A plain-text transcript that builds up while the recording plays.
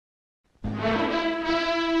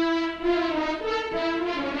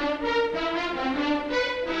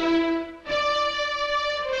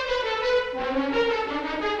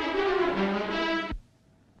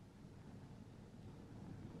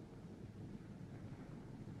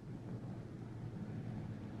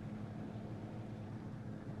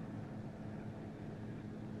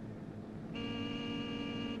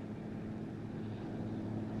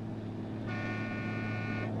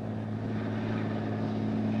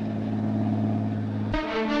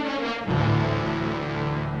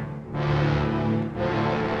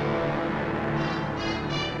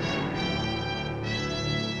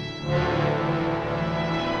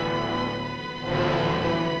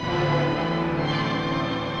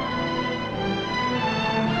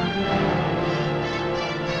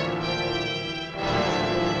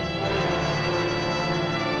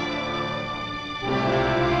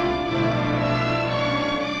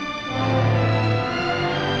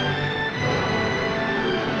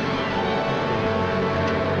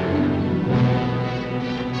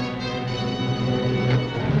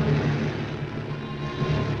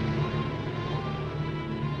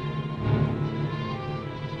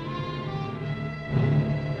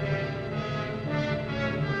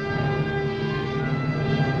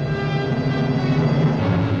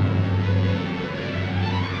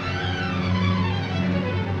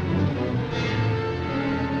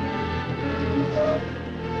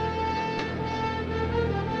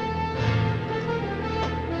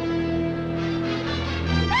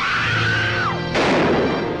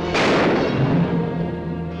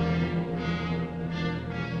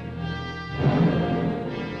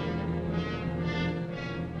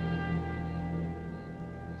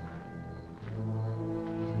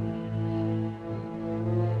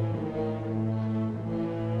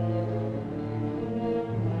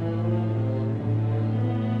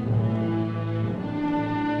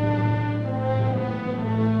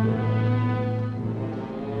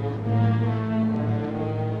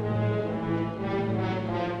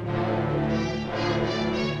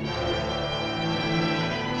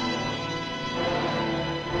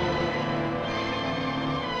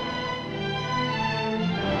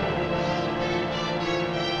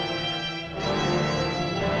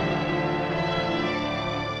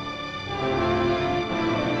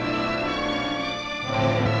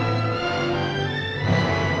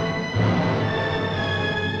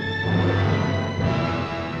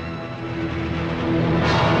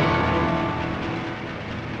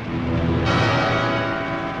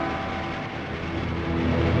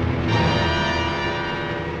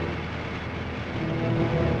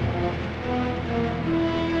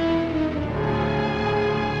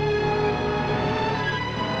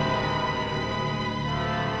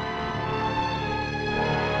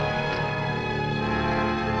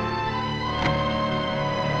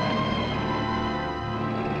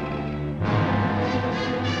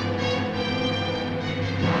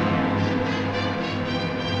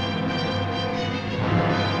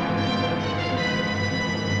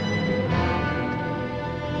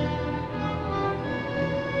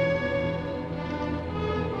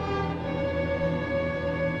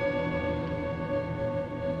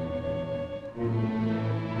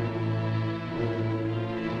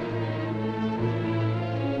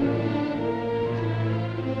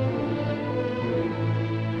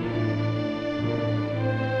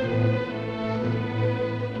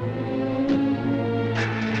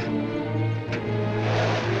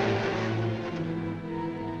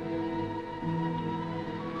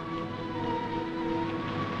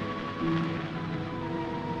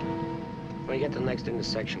When you get to the next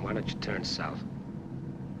intersection, why don't you turn south?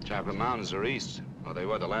 Chocolate Mountains are east. Well, they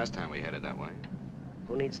were the last time we headed that way.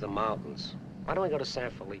 Who needs the mountains? Why don't we go to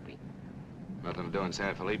San Felipe? Nothing to do in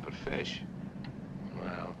San Felipe but fish.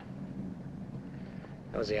 Well,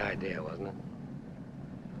 that was the idea, wasn't it?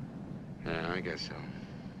 Yeah, I guess so.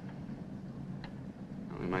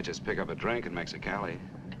 Well, we might just pick up a drink in Mexicali.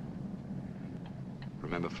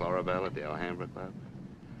 Remember Floribel at the Alhambra Club?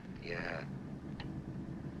 Yeah.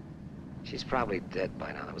 She's probably dead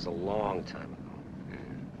by now. That was a long time ago. Yeah.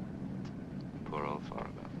 Poor old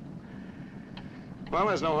Floribel. Well,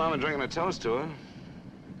 there's no harm in drinking a toast to her.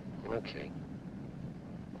 Okay.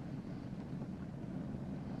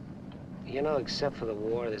 You know, except for the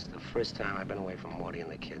war, this is the first time I've been away from Morty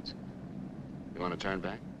and the kids. You want to turn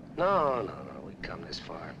back? No. We've come this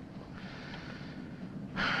far.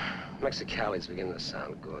 Mexicali's beginning to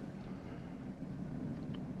sound good.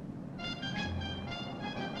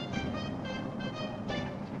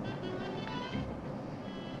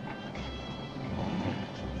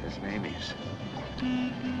 There's Mamie's.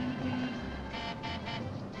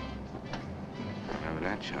 Remember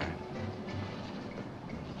that chart?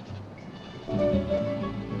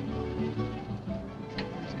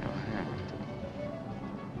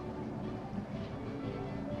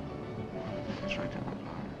 It's right down the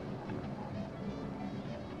bottom.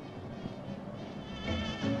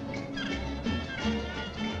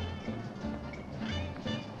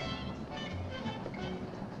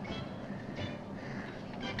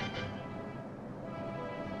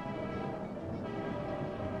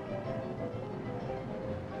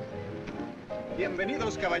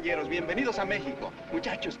 Bienvenidos, caballeros. Bienvenidos a México.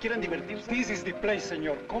 Muchachos, ¿quieren divertirse? This is the place,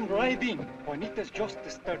 senor. Come right in. Juanita's just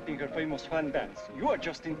starting her famous fan dance. You are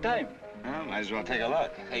just in time. Well, might as well take a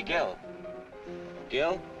look. Hey, Gil.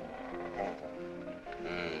 Gil?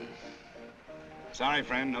 Sorry,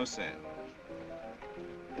 friend, no sale.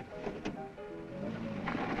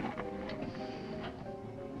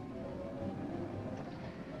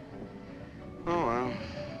 Oh, well.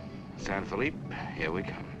 San Felipe, here we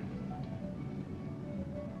come.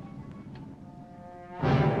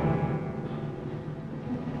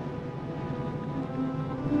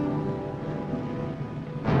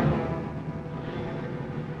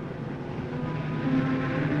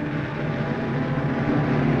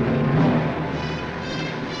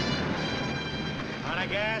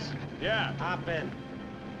 Yeah. Hop in.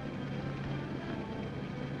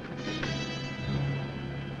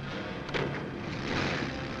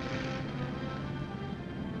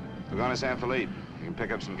 We're going to San Felipe. You can pick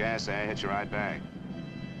up some gas there, hitch you right back.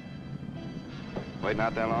 Waiting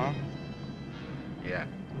out that long? Yeah.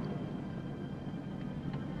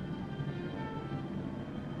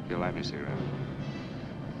 You'll light me a cigarette.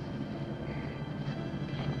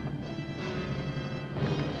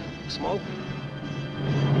 Smoke?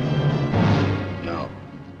 No.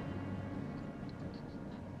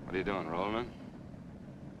 What are you doing, rolling it?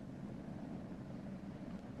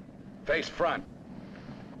 Face front.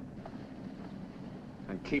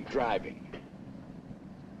 And keep driving.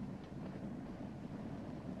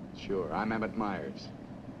 Sure, I'm Emmett Myers.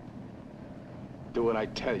 Do what I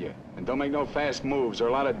tell you. And don't make no fast moves, or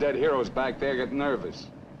a lot of dead heroes back there get nervous.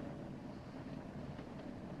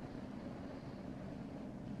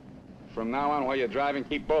 From now on, while you're driving,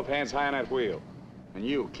 keep both hands high on that wheel. And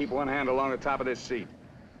you, keep one hand along the top of this seat.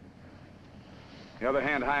 The other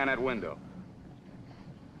hand high on that window.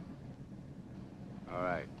 All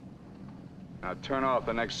right. Now turn off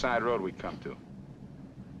the next side road we come to.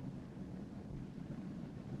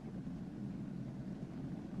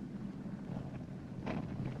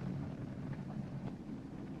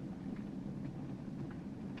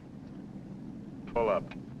 Pull up.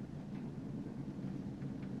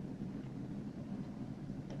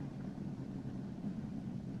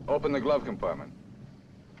 Open the glove compartment.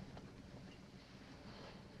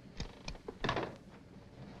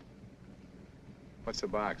 What's the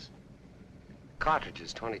box?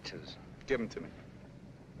 Cartridges, 22s. Give them to me.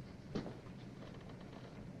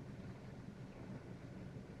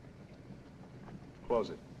 Close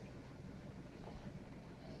it.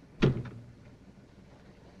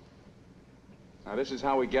 Now, this is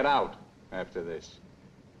how we get out after this.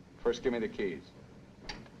 First, give me the keys.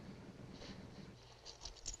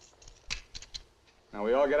 Now,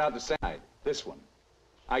 we all get out the same side. This one.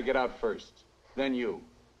 I get out first. Then you.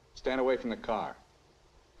 Stand away from the car.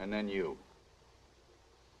 And then you.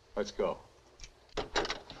 Let's go.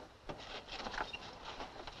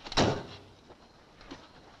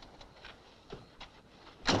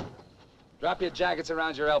 Drop your jackets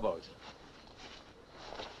around your elbows.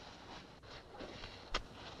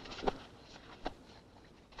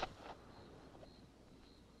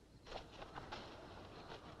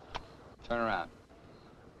 Turn around.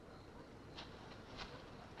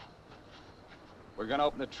 We're gonna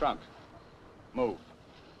open the trunk. Move.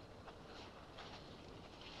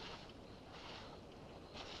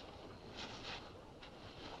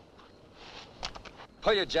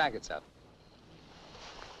 Pull your jackets up.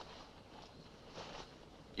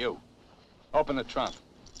 You. Open the trunk.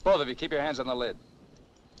 Both of you, keep your hands on the lid.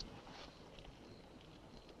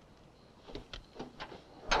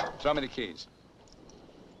 Throw me the keys.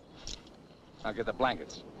 Now get the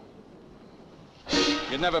blankets.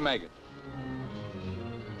 You'd never make it.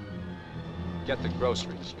 Get the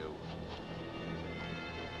groceries, you.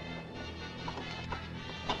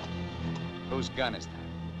 Whose gun is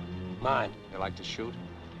that? Mine. You like to shoot?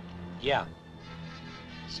 Yeah.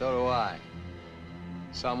 So do I.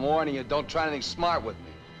 So I'm warning you, don't try anything smart with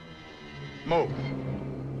me. Move.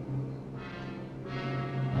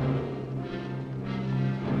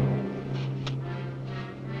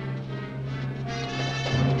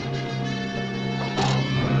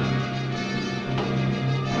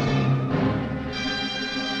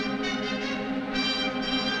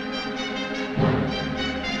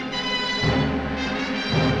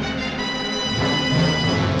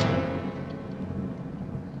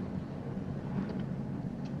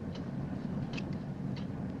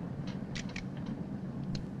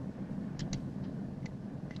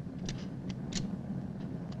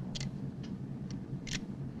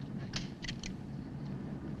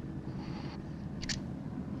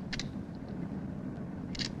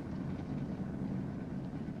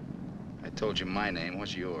 I told you my name.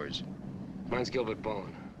 What's yours? Mine's Gilbert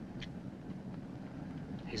Bowen.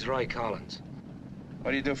 He's Roy Collins. What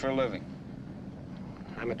do you do for a living?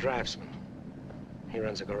 I'm a draftsman. He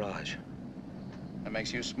runs a garage. That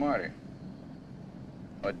makes you smarter.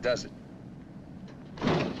 Or does it?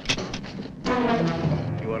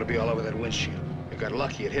 You ought to be all over that windshield. You got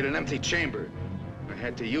lucky. It hit an empty chamber. I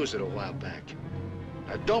had to use it a while back.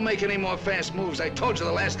 Now, don't make any more fast moves. I told you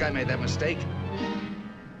the last guy made that mistake.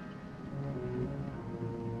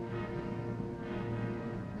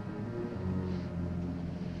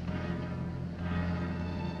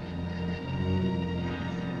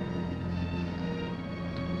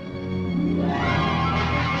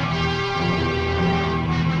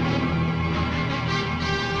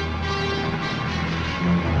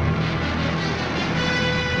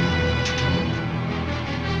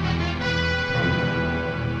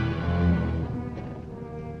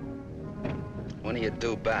 When are you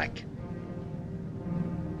due back?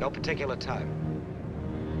 No particular time.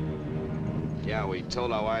 Yeah, we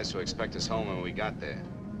told our wives to expect us home when we got there.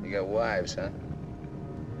 You got wives, huh?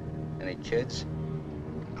 Any kids?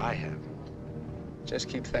 I have. Just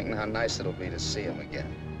keep thinking how nice it'll be to see them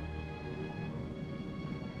again.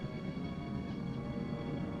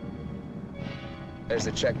 There's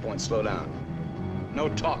the checkpoint. Slow down. No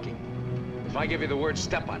talking. If I give you the word,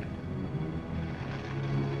 step on it.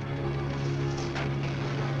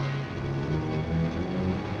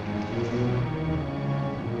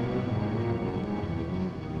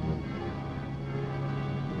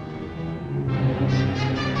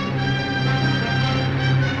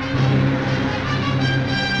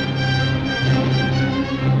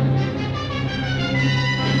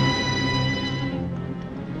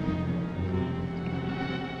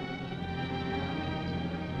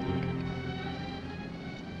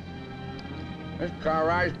 This car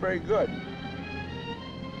ride's pretty good.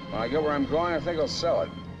 When I get where I'm going, I think I'll sell it.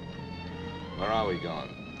 Where are we going?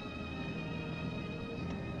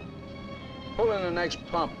 Pull in the next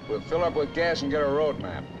pump. We'll fill up with gas and get a road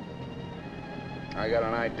map. I got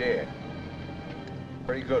an idea.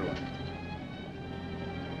 Pretty good one.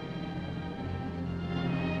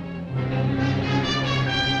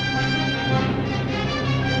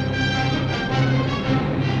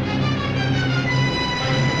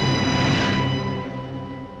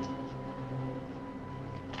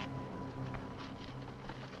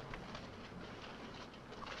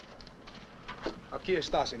 Aquí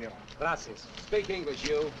está, señor. Gracias. Speak English,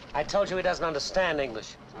 you. I told you he doesn't understand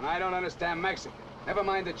English. And I don't understand Mexican. Never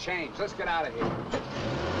mind the change. Let's get out of here.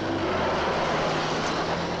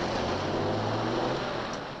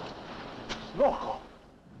 Loco.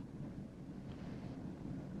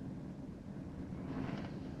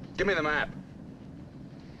 Give me the map.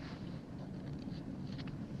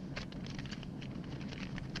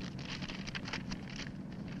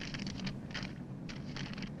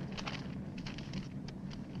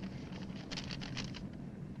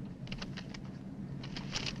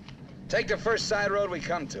 Take the first side road we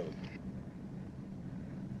come to.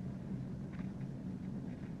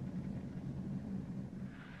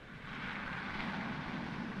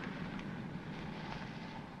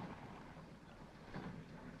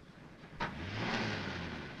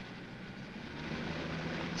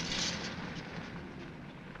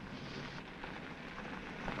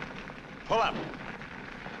 Pull up.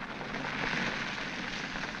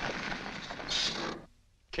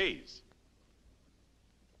 Keys.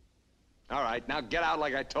 All right, now get out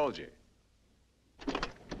like I told you.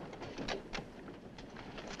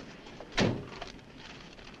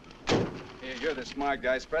 Here, you're the smart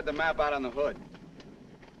guy. Spread the map out on the hood.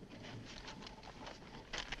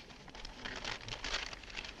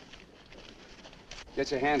 Get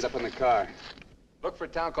your hands up in the car. Look for a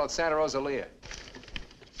town called Santa Rosalia.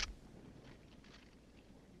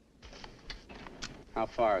 How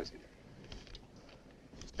far is it?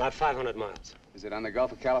 About 500 miles. Is it on the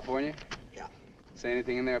Gulf of California? Yeah. Say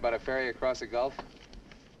anything in there about a ferry across the Gulf?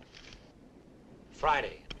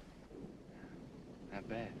 Friday. Not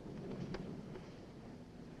bad.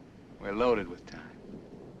 We're loaded with time.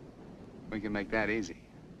 We can make that easy.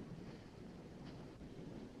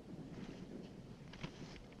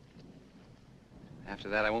 After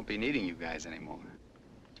that, I won't be needing you guys anymore.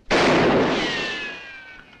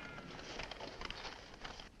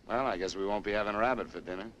 Well, I guess we won't be having rabbit for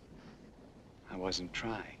dinner. I wasn't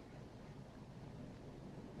trying.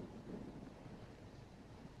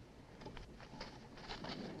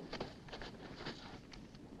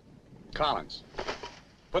 Collins,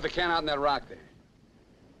 put the can out in that rock there.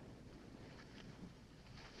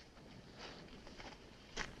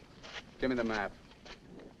 Give me the map.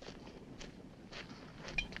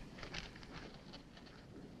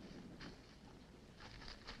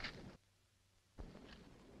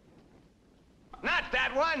 Not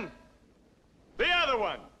that one! The other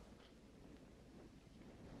one!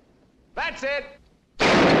 That's it!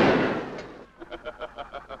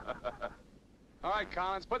 All right,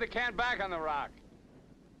 Collins, put the can back on the rock.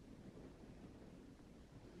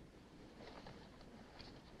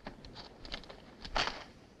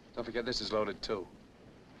 Don't forget this is loaded, too.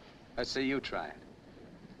 Let's see you try it.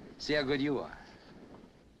 See how good you are.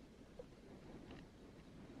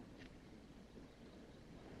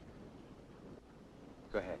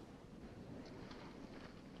 Go ahead.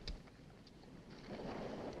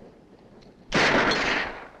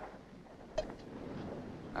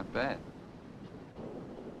 Not bad.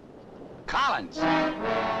 Collins!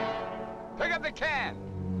 Pick up the can!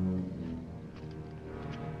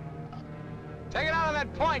 Take it out on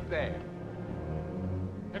that point there.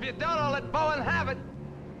 If you don't, I'll let Bowen have it.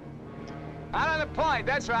 Out on the point,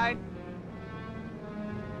 that's right.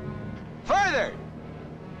 Further!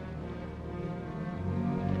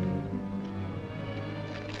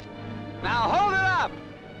 Now hold it up!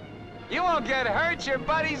 You won't get hurt, your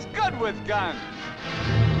buddy's good with guns.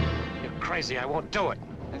 You're crazy, I won't do it.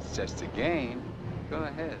 It's just a game. Go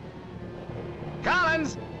ahead.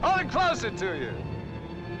 Collins, hold it closer to you.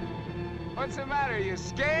 What's the matter, you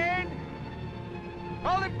scared?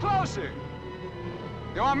 Hold it closer.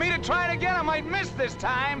 You want me to try it again? I might miss this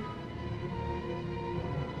time.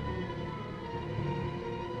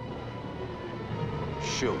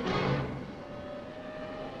 Shoot.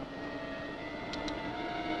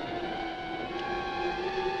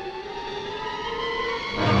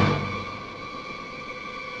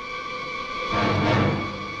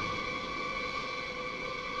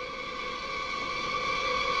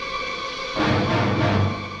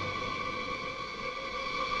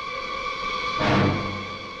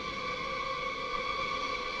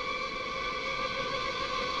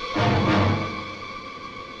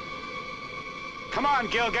 Come on,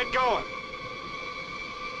 Gil, get going.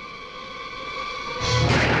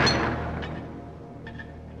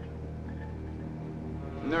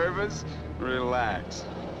 Nervous? Relax.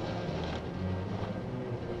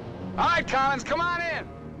 All right, Collins, come on in.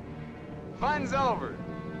 Fun's over.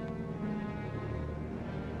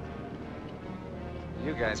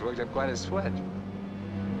 You guys worked up quite a sweat.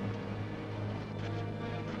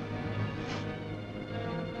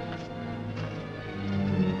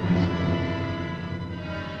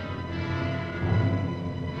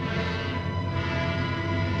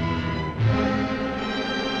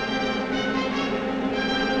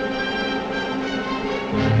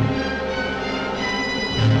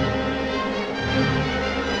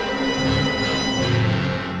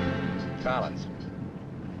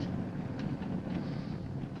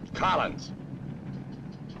 Collins.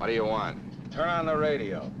 What do you want? Turn on the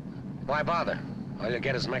radio. Why bother? All you'll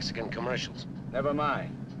get is Mexican commercials. Never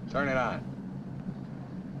mind. Turn it on.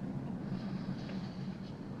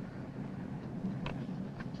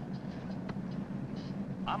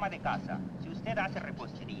 Ama de casa, si usted hace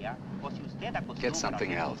repostería o si usted acostumbra Get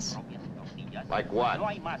something hacer else. sus propias tortillas, Like what? no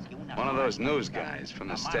hay más que una One of those marca news mexicana, guys from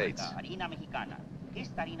the una marca States. harina mexicana.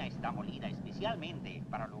 Esta harina está molida especialmente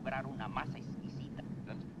para lograr una masa exquisita.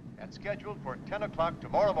 And scheduled for 10 o'clock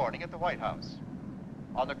tomorrow morning at the White House.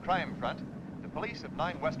 On the crime front, the police of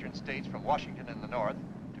 9 western states from Washington in the north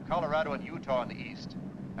to Colorado and Utah in the east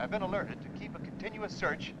have been alerted to keep a continuous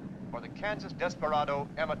search for the Kansas desperado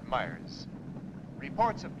Emmett Myers.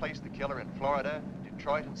 Reports have placed the killer in Florida,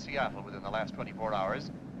 Detroit, and Seattle within the last 24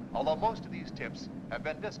 hours, although most of these tips have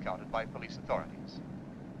been discounted by police authorities.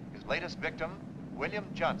 His latest victim, William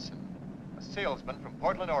Johnson, a salesman from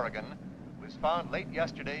Portland, Oregon, was found late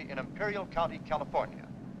yesterday in Imperial County, California.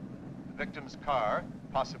 The victim's car,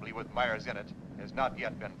 possibly with Myers in it, has not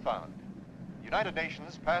yet been found. The United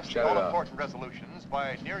Nations passed all-important resolutions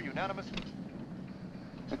by near unanimous...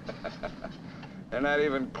 They're not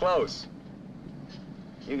even close.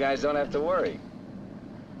 You guys don't have to worry.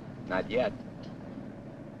 Not yet.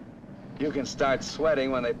 You can start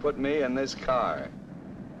sweating when they put me in this car.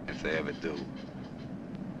 If they ever do.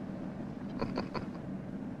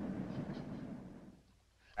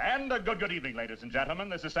 And a good evening, ladies and gentlemen.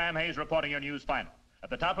 This is Sam Hayes reporting your news final. At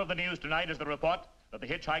the top of the news tonight is the report that the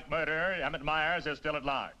hitchhike murderer, Emmett Myers, is still at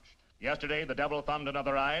large. Yesterday, the devil thumbed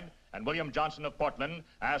another ride, and William Johnson of Portland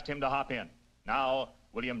asked him to hop in. Now,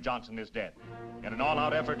 William Johnson is dead. In an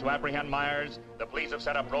all-out effort to apprehend Myers, the police have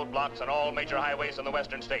set up roadblocks on all major highways in the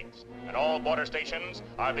western states, and all border stations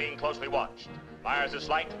are being closely watched. Myers is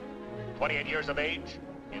slight, 28 years of age.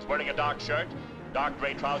 He's wearing a dark shirt, dark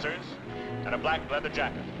gray trousers, and a black leather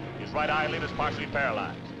jacket. His right eyelid is partially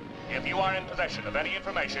paralyzed. If you are in possession of any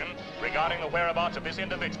information regarding the whereabouts of this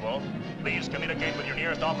individual, please communicate with your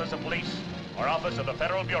nearest office of police or office of the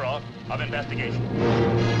Federal Bureau of Investigation.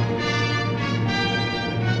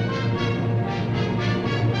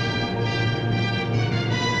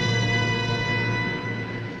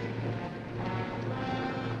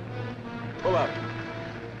 Pull up.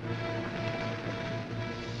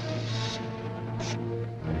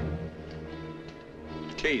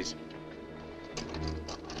 Keys.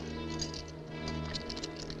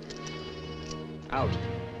 Out.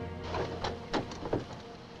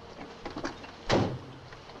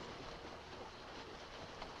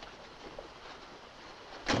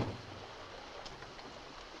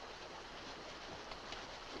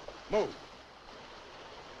 Move.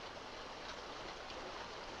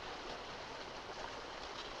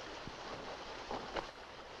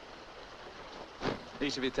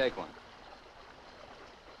 Each of you take one.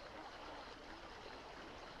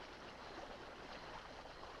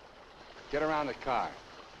 Get around the car.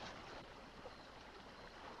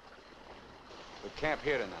 We camp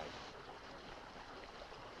here tonight.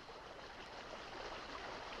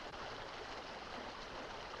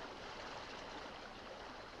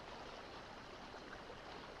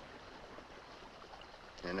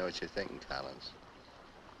 I know what you're thinking, Collins.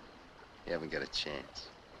 You haven't got a chance.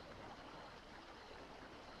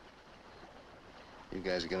 You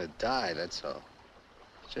guys are gonna die, that's all.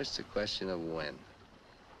 It's just a question of when.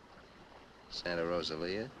 Santa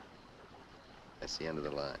Rosalia, that's the end of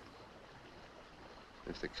the line.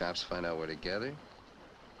 If the cops find out we're together,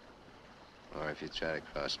 or if you try to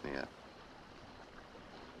cross me up.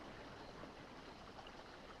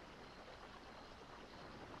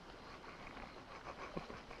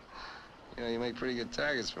 You know, you make pretty good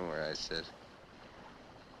targets from where I sit.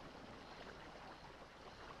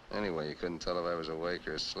 Anyway, you couldn't tell if I was awake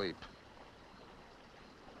or asleep.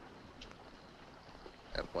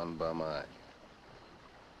 That one bum eye.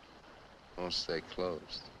 Won't stay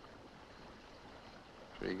closed.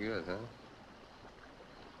 Pretty good, huh?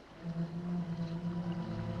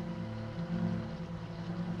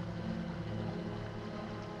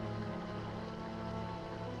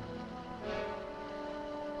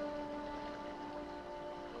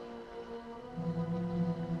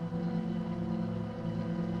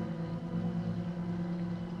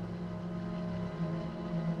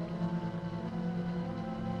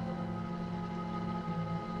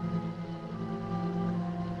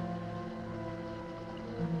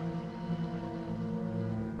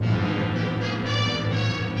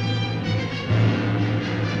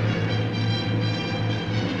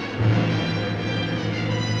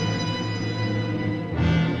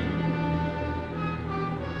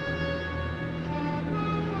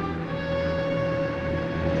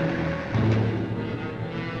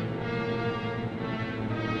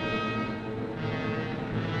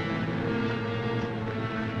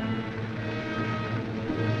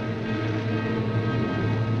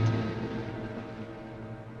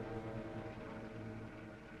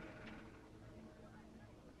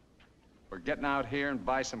 Getting out here and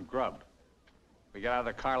buy some grub. We get out of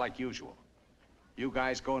the car like usual. You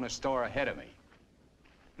guys go in the store ahead of me.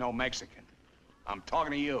 No Mexican. I'm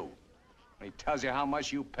talking to you. And he tells you how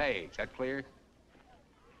much you pay. Is that clear?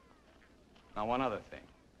 Now, one other thing.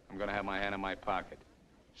 I'm gonna have my hand in my pocket.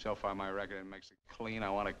 So far, my record makes it clean. I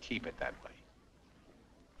want to keep it that way.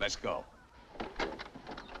 Let's go.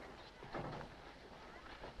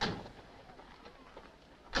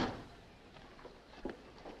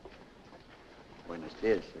 Buenos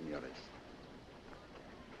días, señores.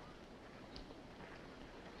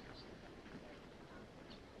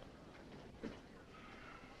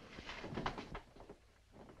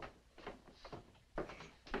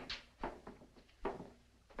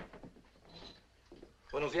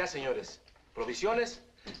 Buenos días, señores. ¿Provisiones?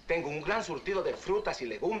 Tengo un gran surtido de frutas y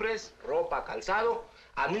legumbres, ropa, calzado,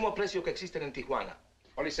 al mismo precio que existen en Tijuana.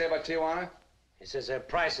 What do you say about Tijuana? He says their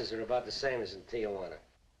prices are about the same as in Tijuana.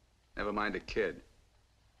 Never mind the kid.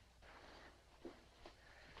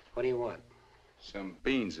 What do you want? Some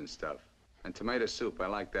beans and stuff. And tomato soup. I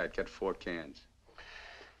like that. Get 4 cans.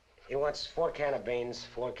 He wants 4 cans of beans,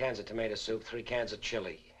 4 cans of tomato soup, 3 cans of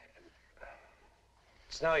chili.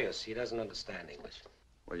 It's no use. He doesn't understand English.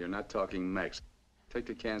 Well, you're not talking Mex. Take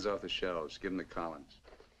the cans off the shelves. Give them to Collins.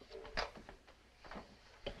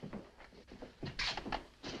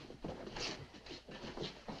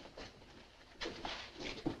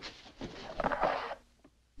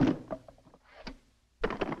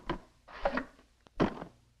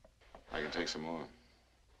 I can take some more.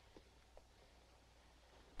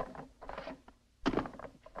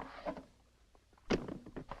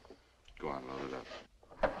 Go on, load it up.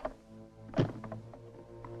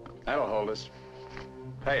 That'll hold us.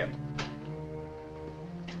 Pay him.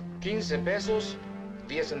 15 pesos,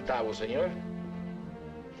 10 centavos, señor.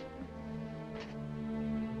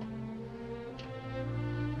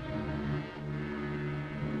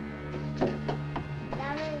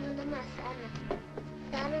 Dame una manzana.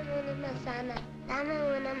 Dame una manzana. Dame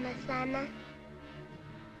una manzana.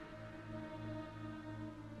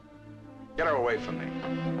 Get her away from me.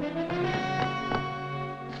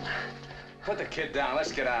 Put the kid down.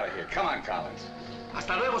 Let's get out of here. Come on, Collins.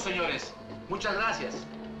 Hasta luego, señores. Muchas gracias.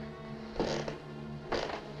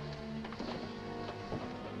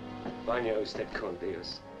 Vaya usted con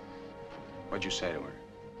Dios. What'd you say to her?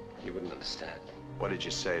 You wouldn't understand. What did you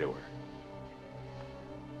say to her?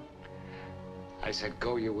 I said,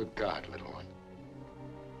 go you with God, little one.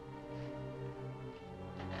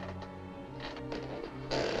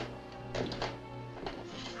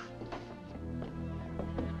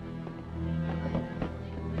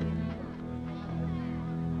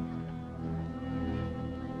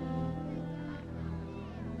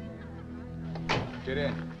 Get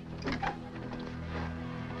in.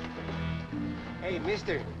 Hey,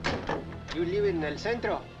 mister. You live in El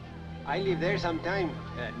Centro? I live there sometime.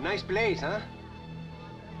 Nice place, huh?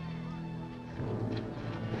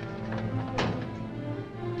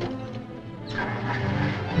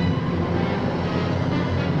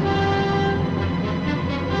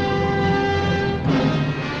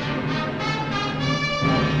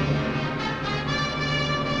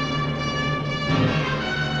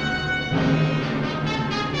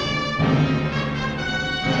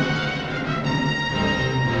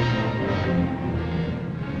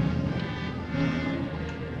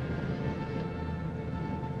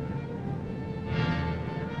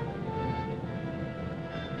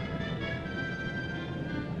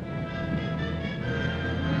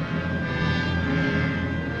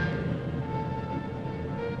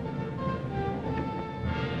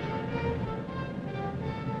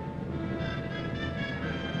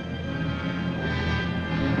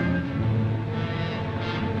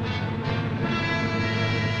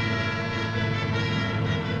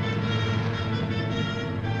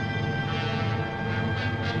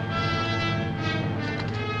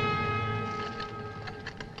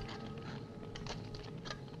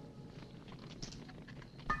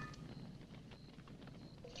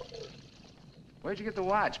 Where'd you get the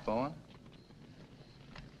watch, Bowen?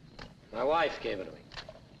 My wife gave it to me.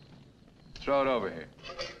 Throw it over here.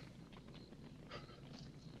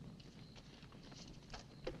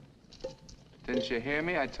 Didn't you hear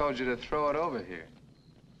me? I told you to throw it over here.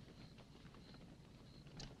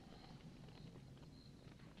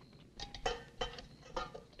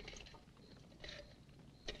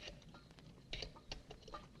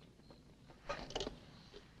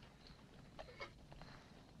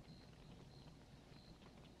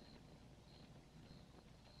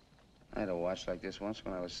 I had a watch like this once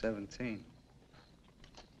when I was 17.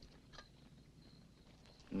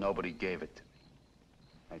 Nobody gave it to me.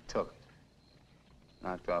 I took it.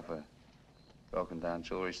 Knocked off a broken-down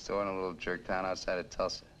jewelry store in a little jerk town outside of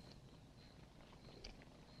Tulsa.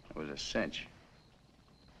 It was a cinch.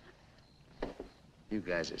 You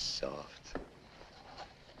guys are soft.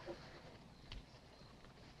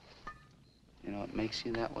 You know what makes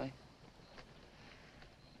you that way?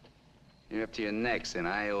 You're up to your necks in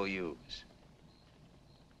IOUs.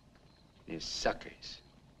 You suckers.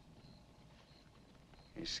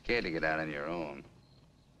 You're scared to get out on your own.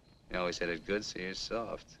 You always had it good, so you're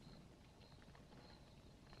soft.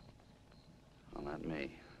 Well, not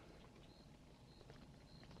me.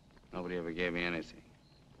 Nobody ever gave me anything.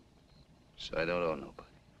 So I don't owe nobody.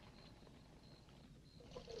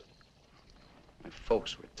 My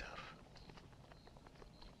folks were tough.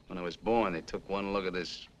 When I was born, they took one look at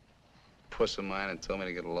this puss of mine and told me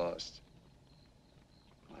to get lost.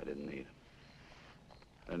 Well, I didn't need them.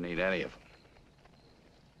 I didn't need any of them.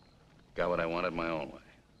 Got what I wanted my own way.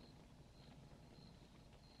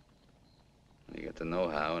 When you get the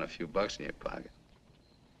know-how and a few bucks in your pocket,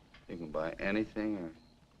 you can buy anything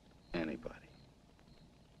or anybody.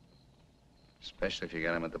 Especially if you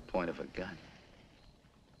got them at the point of a gun.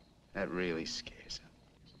 That really scares them.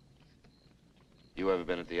 You ever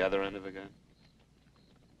been at the other end of a gun?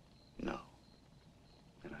 No.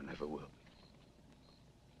 And I never will.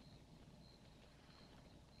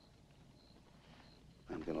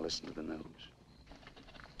 I'm gonna listen to the news.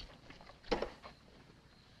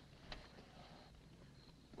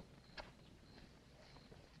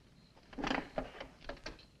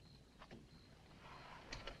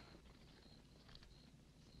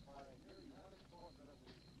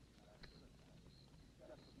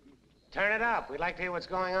 Turn it up. We'd like to hear what's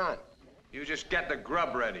going on. You just get the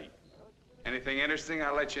grub ready. Anything interesting,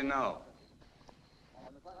 I'll let you know.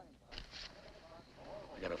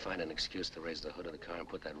 We gotta find an excuse to raise the hood of the car and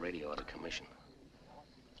put that radio out of commission.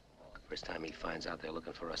 First time he finds out they're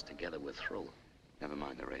looking for us together, we're through. Never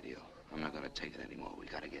mind the radio. I'm not gonna take it anymore. We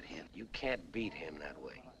gotta get him. You can't beat him that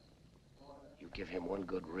way. You give him one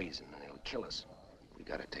good reason and he'll kill us. We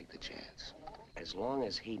gotta take the chance. As long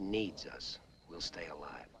as he needs us, we'll stay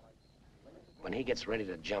alive. When he gets ready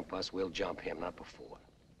to jump us, we'll jump him, not before.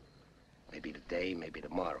 Maybe today, maybe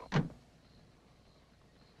tomorrow.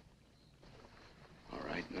 All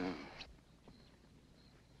right now.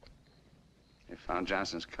 They found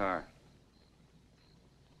Johnson's car.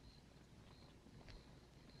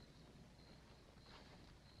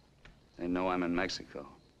 They know I'm in Mexico.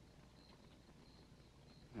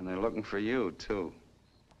 And they're looking for you, too,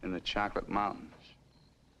 in the Chocolate Mountains.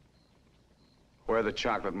 Where are the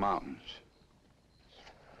Chocolate Mountains?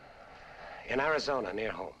 In Arizona,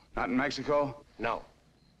 near home. Not in Mexico? No.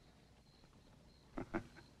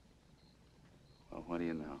 Well, what do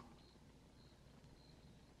you know?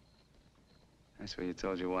 That's where you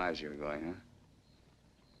told your wives you were going, huh?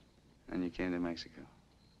 And you came to Mexico.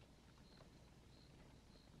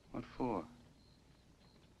 What for?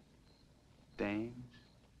 Dames?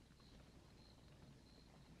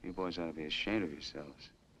 You boys ought to be ashamed of yourselves.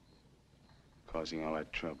 Causing all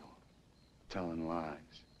that trouble. Telling lies.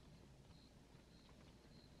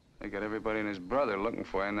 They got everybody and his brother looking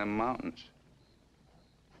for you in them mountains.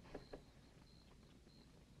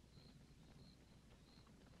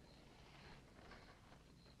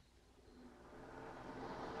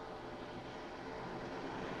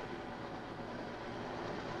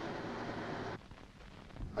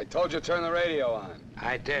 I told you to turn the radio on.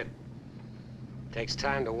 I did. Takes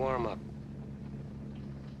time to warm up.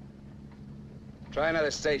 Try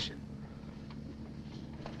another station.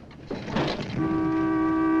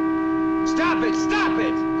 Stop it! Stop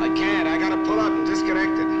it! I can't. I gotta pull up and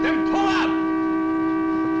disconnect it. Then pull up!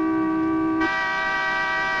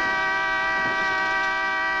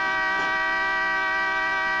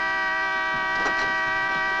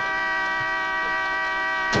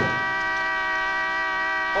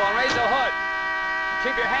 Go on, raise the hood.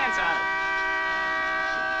 Keep your hands on it.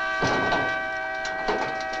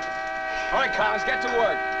 All right, Collins, get to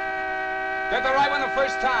work. Get the right one the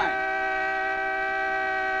first time.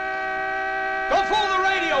 Don't fool the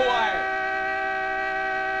radio wire.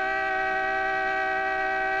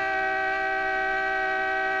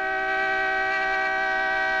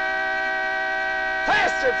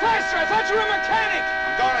 Faster, faster! I thought you were a mechanic.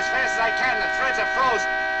 I'm going as fast as I can. The threads are frozen.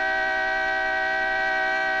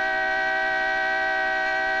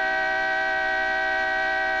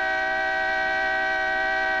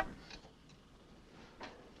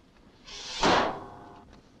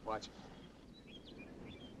 Watch it.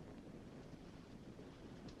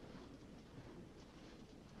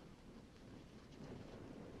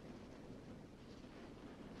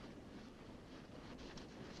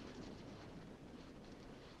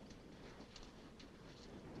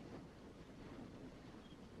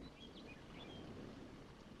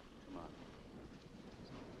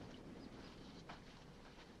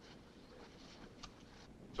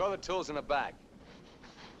 Throw the tools in the back.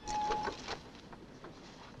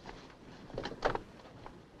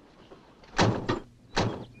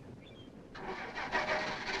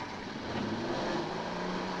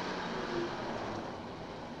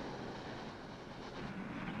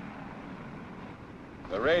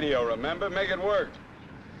 The radio, remember? Make it work.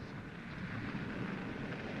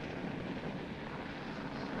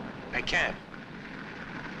 I can't.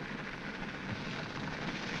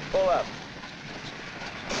 Pull up.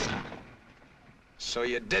 So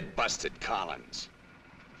you did busted Collins.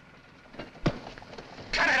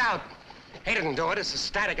 Cut it out! He didn't do it. It's the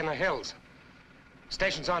static in the hills.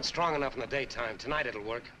 Stations aren't strong enough in the daytime. Tonight it'll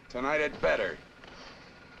work. Tonight it better.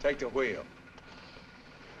 Take the wheel.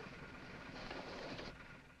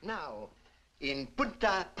 Now, in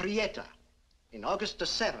Punta Prieta, in August the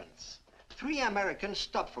 7th, 3 Americans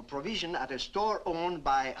stopped for provision at a store owned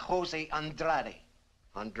by Jose Andrade.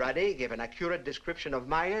 Andrade gave an accurate description of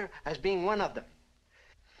Meyer as being one of them.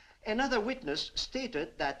 Another witness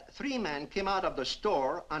stated that 3 men came out of the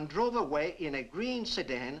store and drove away in a green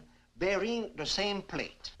sedan bearing the same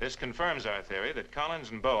plate. This confirms our theory that Collins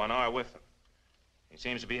and Bowen are with them. He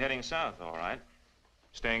seems to be heading south, all right,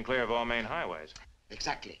 staying clear of all main highways.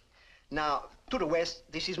 Exactly. Now, to the west,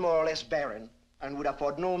 this is more or less barren and would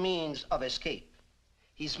afford no means of escape.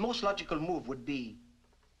 His most logical move would be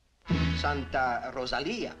Santa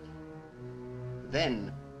Rosalia,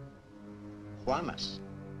 then Guamas.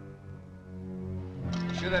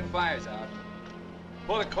 Sure that fire's out.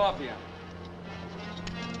 Pour the coffee on.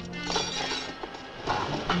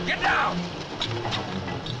 Get down!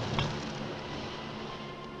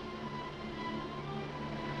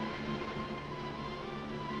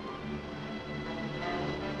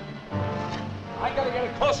 I gotta get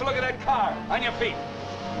a closer look at that car. On your feet.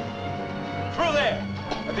 Through there.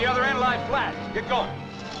 At the other end, lie flat. Get going.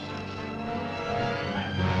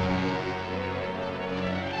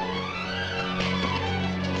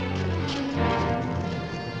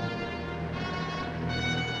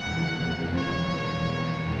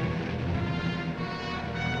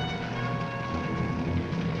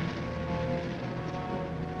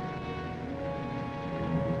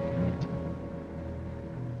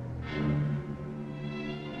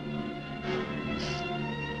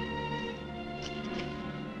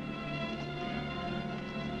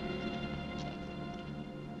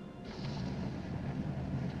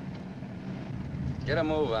 Get a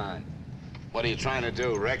move on. What are you trying to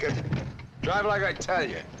do, wreck it? Drive like I tell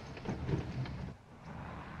you.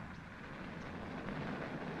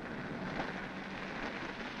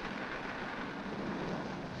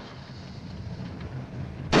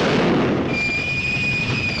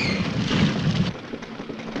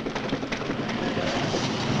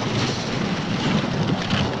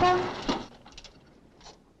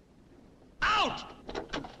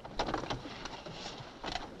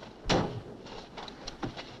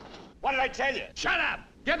 What did I tell you? Shut up!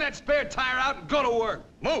 Get that spare tire out and go to work.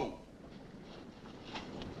 Move!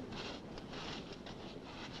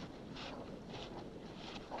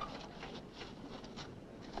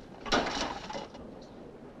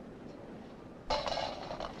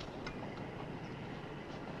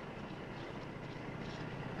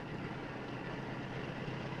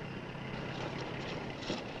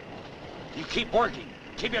 You keep working.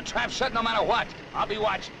 Keep your trap shut no matter what. I'll be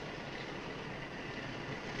watching.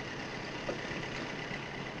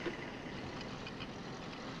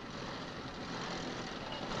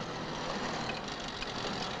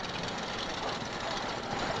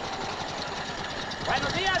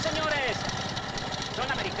 Buenos días, señores. ¿Son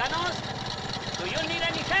americanos? Do you need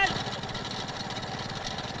any help?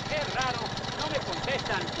 Qué raro, no me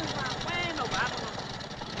contestan. Bueno, vámonos.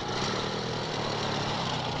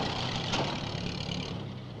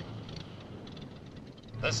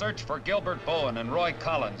 The search for Gilbert Bowen and Roy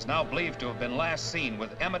Collins, now believed to have been last seen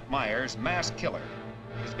with Emmett Myers, mass killer,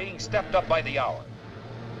 is being stepped up by the hour.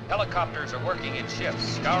 Helicopters are working in shifts,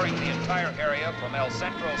 scouring the entire area from El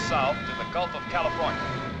Centro south to the Gulf of California.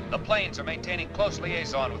 The planes are maintaining close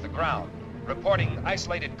liaison with the ground, reporting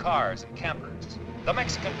isolated cars and campers. The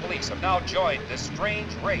Mexican police have now joined this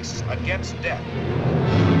strange race against death.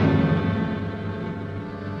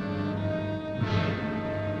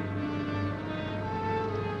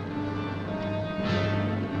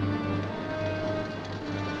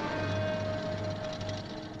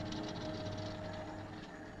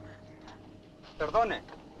 Perdone,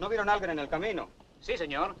 ¿no vieron a alguien en el camino? Sí,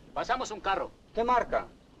 señor. Pasamos un carro. ¿Qué marca?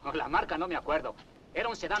 Oh, la marca no me acuerdo. Era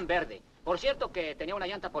un sedán verde. Por cierto que tenía una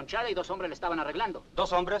llanta ponchada y 2 hombres le estaban arreglando.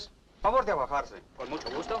 ¿2 hombres? Favor de bajarse. Con mucho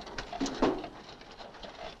gusto.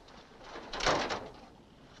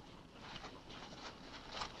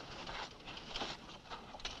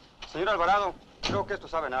 Señor Alvarado, creo que estos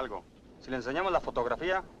saben algo. Si le enseñamos la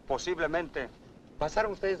fotografía, posiblemente...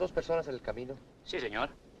 ¿Pasaron ustedes 2 personas en el camino? Sí, señor.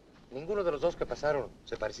 ¿Ninguno de los 2 que pasaron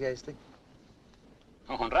se parecía a este?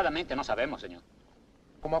 Honradamente no sabemos, señor.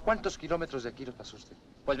 ¿Cómo a cuántos kilómetros de aquí nos pasó usted?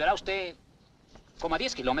 Pues verá usted, como a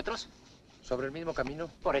 10 kilómetros. ¿Sobre el mismo camino?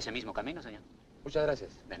 Por ese mismo camino, señor. Muchas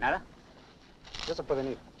gracias. De nada. Ya se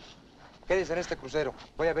pueden ir. Quédense en este crucero.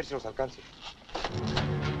 Voy a ver si los alcanzo.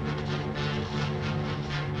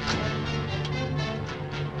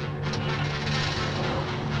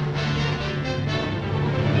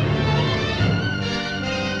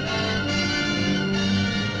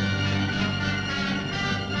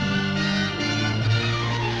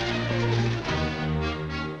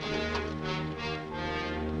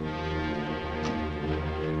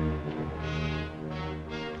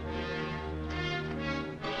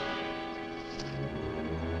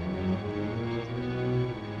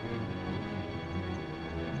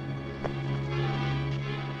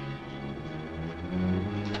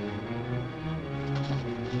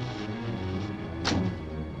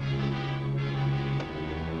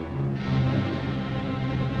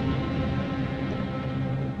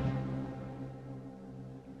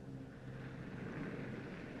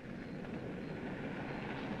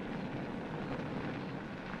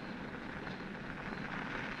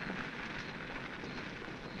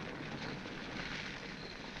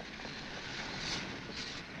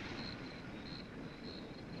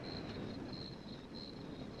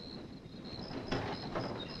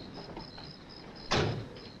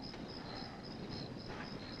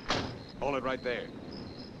 Hold it right there.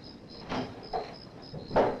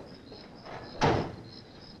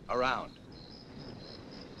 Around.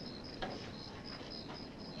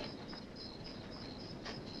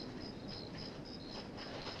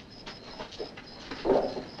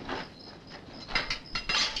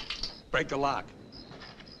 Break the lock.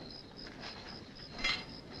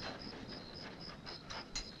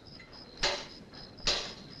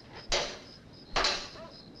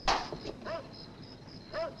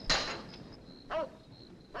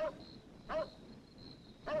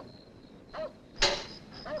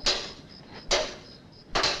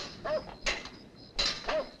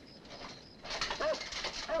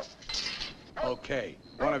 Okay,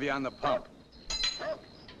 one of you on the pump.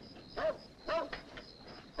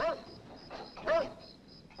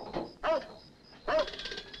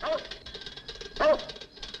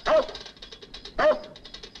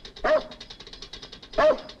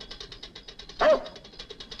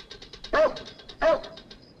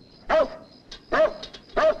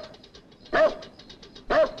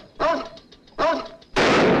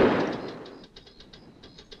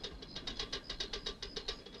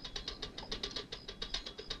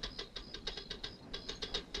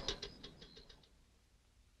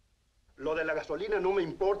 Lo de la gasolina no me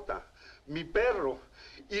importa. Mi perro.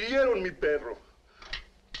 Hirieron mi perro.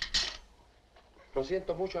 Lo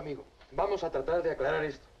siento mucho, amigo. Vamos a tratar de aclarar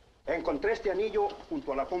esto. Encontré este anillo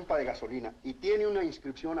junto a la pompa de gasolina y tiene una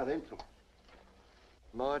inscripción adentro.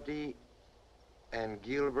 Marty and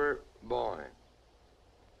Gilbert Bowen.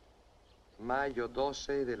 Mayo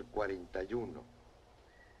 12 del 41.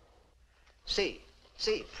 Sí,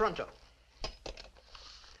 pronto.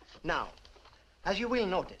 Now, as you will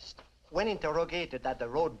notice, when interrogated at the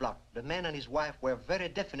roadblock, the man and his wife were very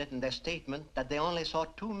definite in their statement that they only saw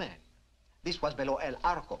two men. This was below El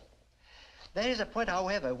Arco. There is a point,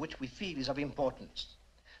 however, which we feel is of importance.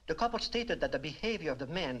 The couple stated that the behavior of the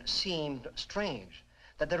men seemed strange,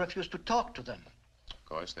 that they refused to talk to them. Of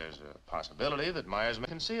course, there's a possibility that Myers may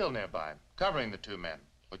conceal nearby, covering the two men,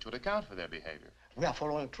 which would account for their behavior. We are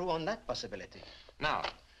following through on that possibility. Now,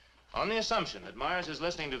 on the assumption that Myers is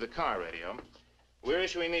listening to the car radio, we're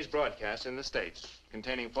issuing these broadcasts in the States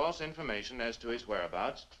containing false information as to his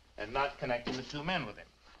whereabouts and not connecting the two men with him.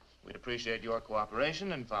 We'd appreciate your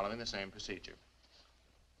cooperation in following the same procedure.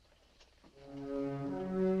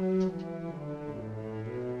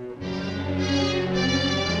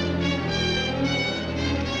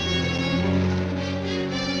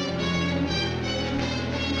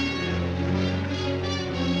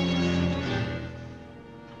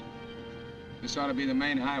 This ought to be the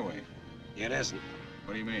main highway. It isn't.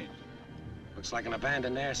 What do you mean? Looks like an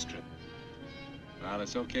abandoned airstrip. Well,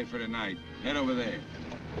 it's okay for tonight. Head over there.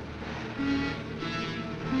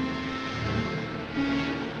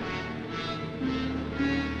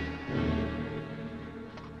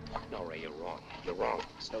 No, Ray, you're wrong. You're wrong.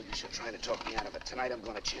 It's no use you trying to talk me out of it. Tonight, I'm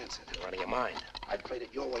going to chance it. You're out of your mind. I've played it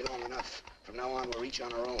your way long enough. From now on, we're each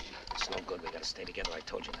on our own. It's no good. We got to stay together. I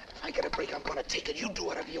told you that. If I get a break, I'm going to take it. You do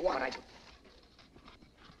whatever you want.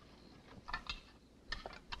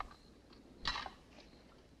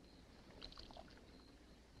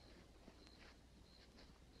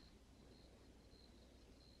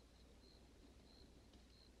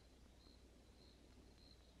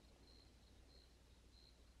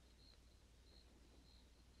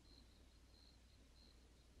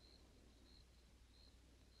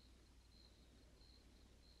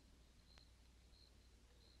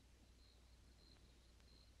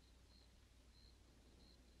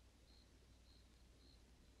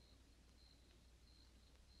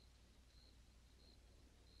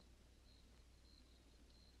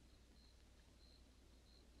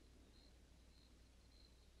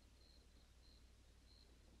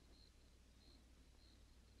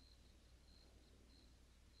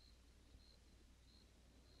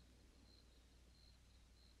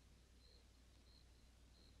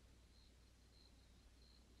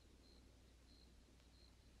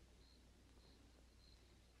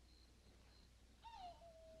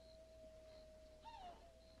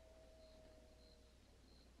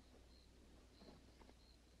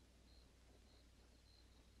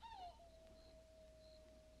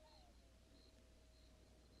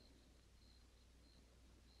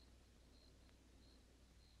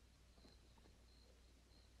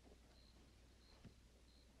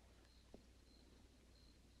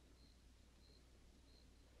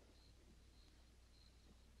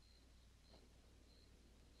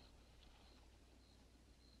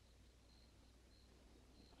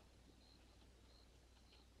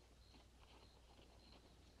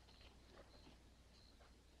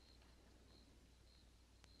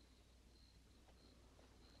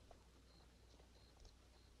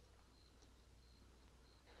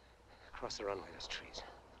 Across the runway, those trees.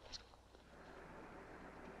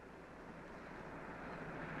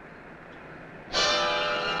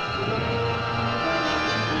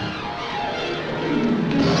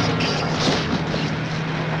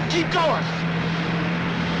 Keep going!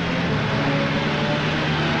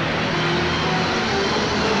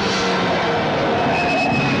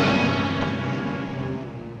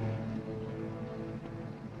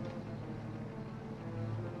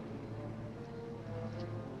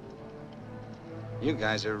 You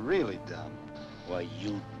guys are really dumb. Why,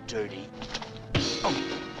 you dirty...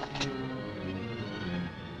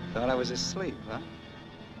 Thought I was asleep, huh?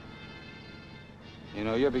 You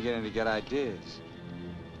know, you're beginning to get ideas.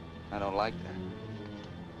 I don't like that.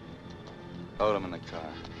 Load him in the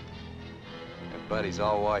car. Your buddy's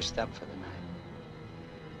all washed up for the night.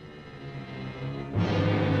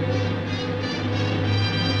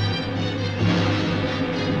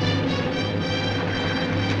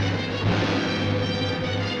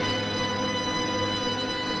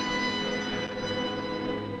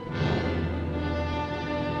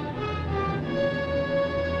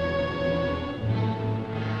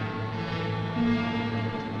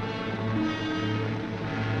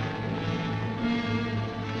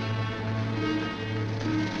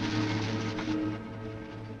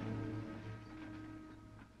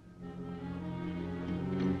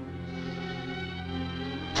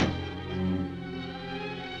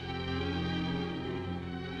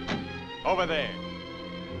 Over there.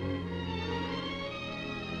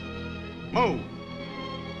 Move.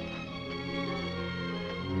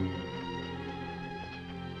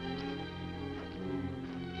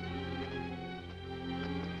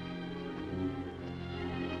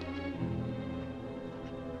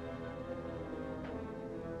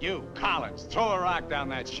 You, Collins, throw a rock down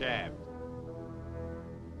that shaft.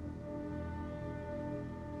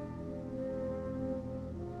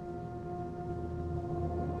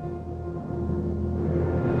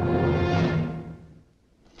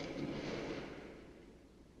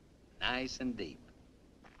 Nice and deep.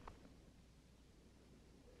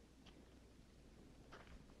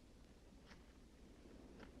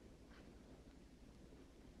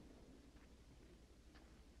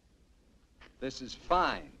 This is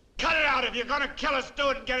fine. Cut it out! If you're gonna kill us, do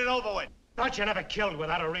it and get it over with. Thought you never killed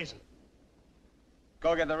without a reason.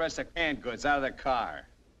 Go get the rest of canned goods out of the car.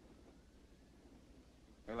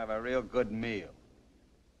 We'll have a real good meal.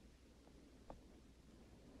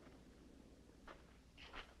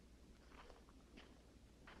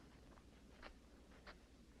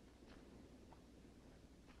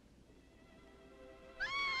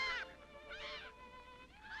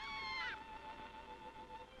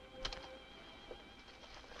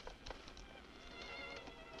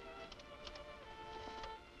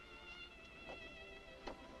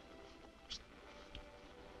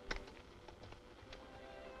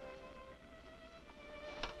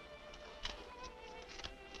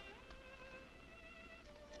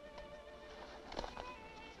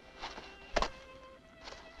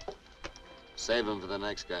 Save him for the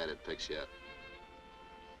next guy that picks you up.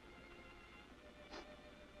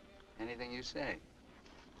 Anything you say.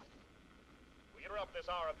 We interrupt this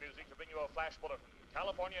hour of music to bring you a flash bulletin.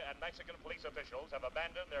 California and Mexican police officials have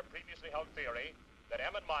abandoned their previously held theory that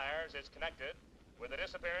Emmett Myers is connected with the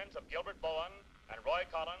disappearance of Gilbert Bowen and Roy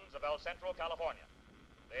Collins of El Centro, California.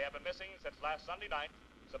 They have been missing since last Sunday night,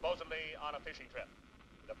 supposedly on a fishing trip.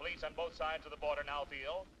 The police on both sides of the border now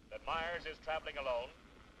feel that Myers is traveling alone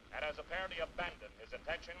and has apparently abandoned his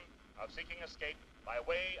intention of seeking escape by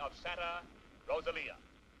way of Santa Rosalia.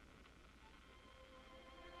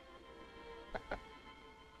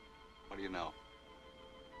 What do you know?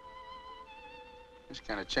 This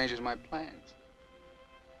kind of changes my plans.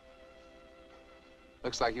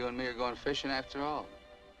 Looks like you and me are going fishing after all.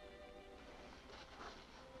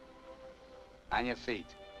 On your feet.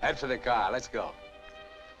 Head for the car. Let's go.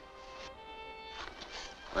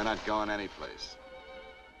 We're not going anyplace.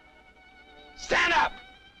 Stand up!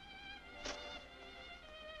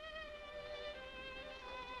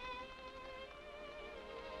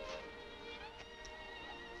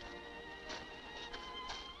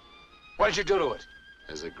 What did you do to it?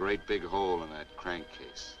 There's a great big hole in that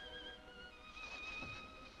crankcase.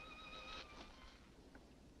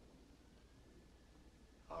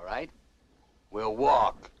 All right. We'll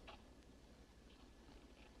walk.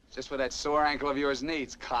 Just what that sore ankle of yours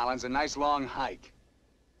needs, Collins. A nice long hike.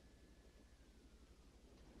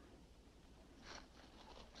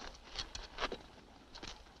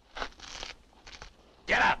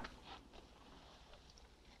 Get up!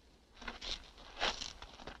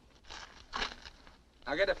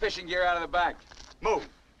 Now get the fishing gear out of the back. Move.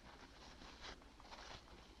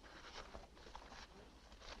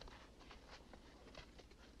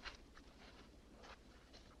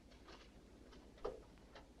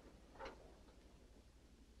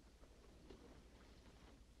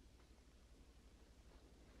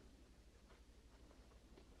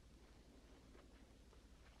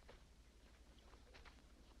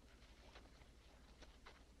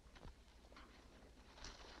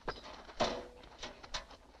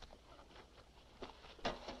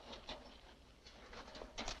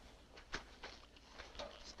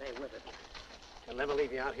 stay with it. They'll never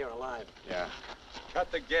leave you out here alive. Yeah.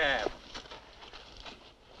 Cut the gab.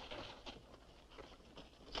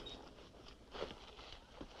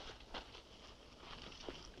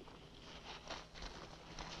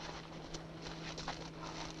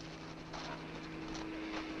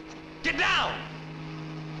 Get down!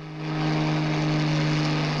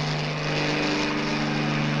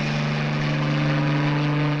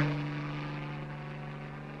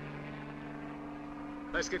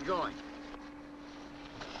 Let's get going.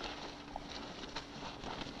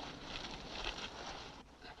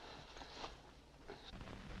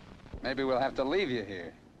 Maybe we'll have to leave you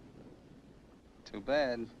here. Too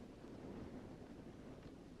bad.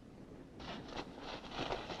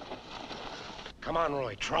 Come on,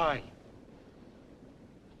 Roy, try.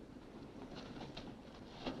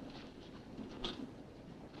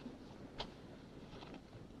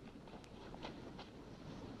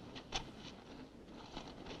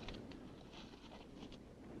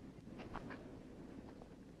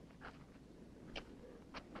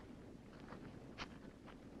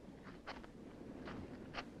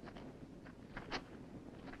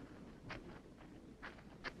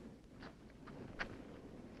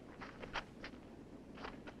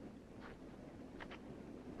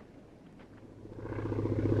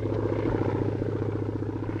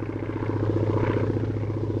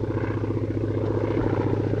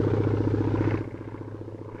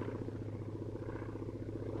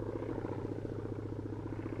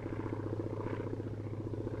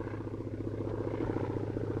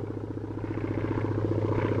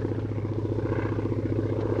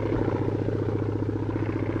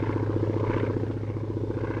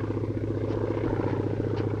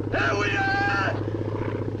 Here we are!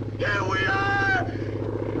 Here we are!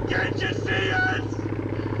 Can't you see us?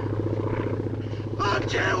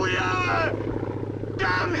 Look, here we are!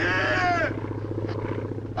 Down here!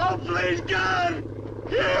 Oh, please, God!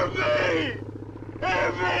 Hear me!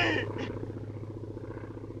 Hear me!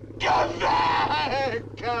 Come back!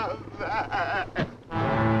 Come back!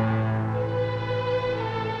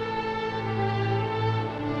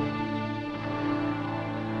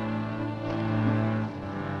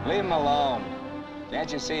 Leave him alone.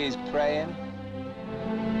 Can't you see he's praying?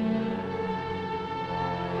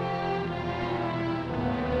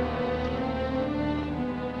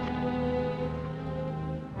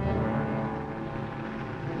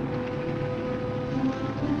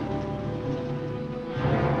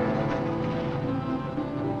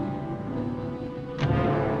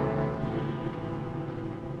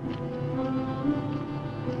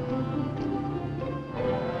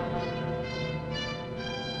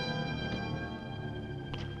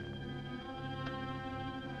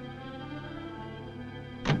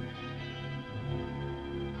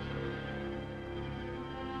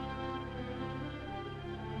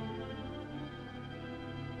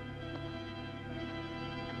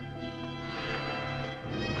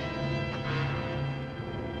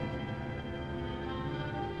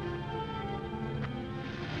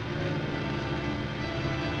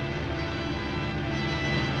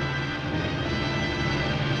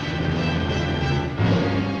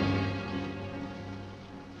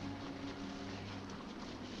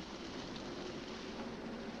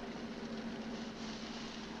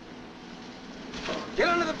 Get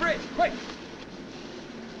under the bridge, quick!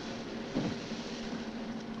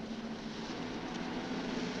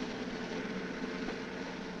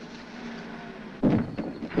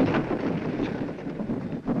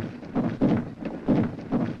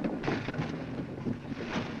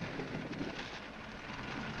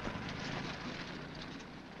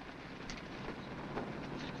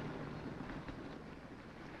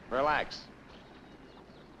 Relax.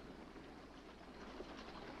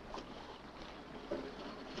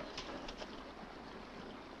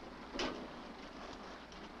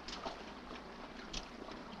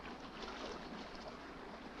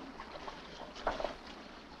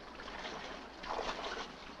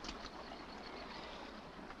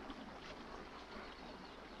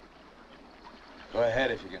 Go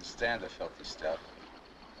ahead if you can stand the filthy stuff.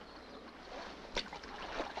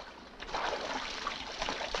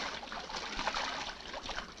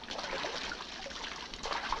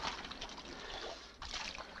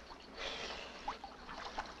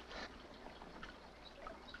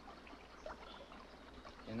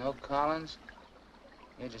 You know, Collins,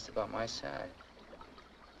 you're just about my size.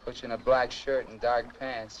 Put you in a black shirt and dark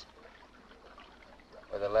pants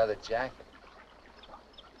with a leather jacket.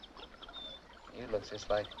 You look just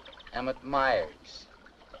like Emmett Myers,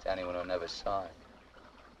 to anyone who never saw him.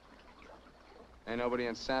 Ain't nobody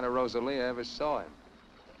in Santa Rosalia ever saw him.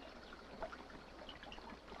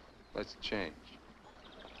 Let's change.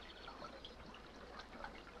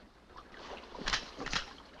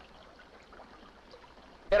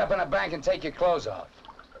 in a bank and take your clothes off.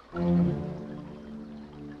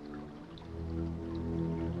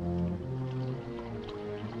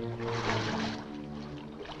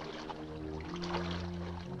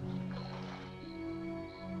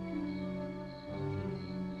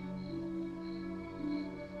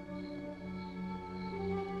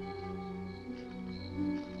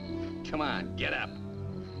 Come on, get up.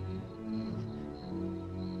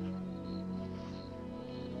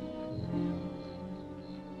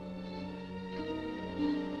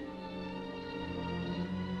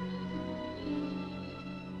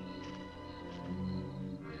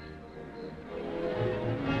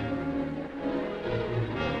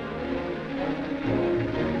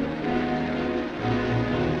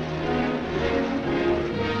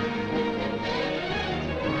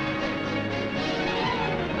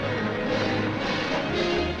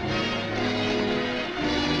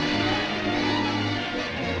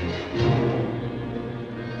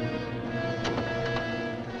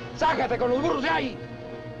 ¡Sácate con los burros de ahí!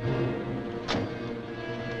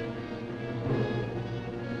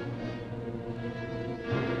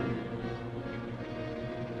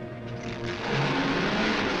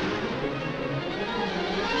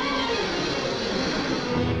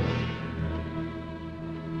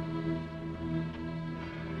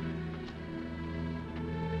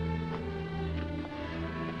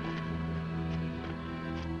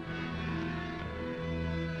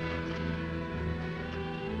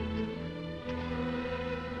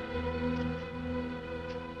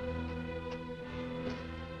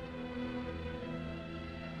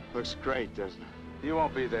 Looks great, doesn't it? You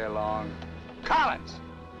won't be there long. Collins!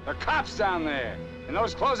 There are cops down there. In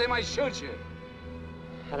those clothes, they might shoot you.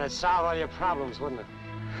 That'd solve all your problems, wouldn't it?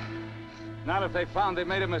 Not if they found they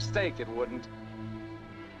made a mistake, it wouldn't.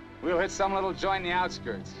 We'll hit some little joint in the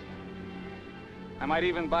outskirts. I might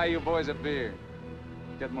even buy you boys a beer.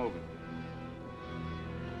 Get moving.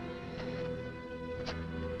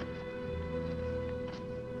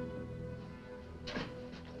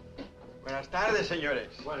 Buenas tardes,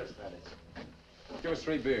 señores. Buenas tardes. Give us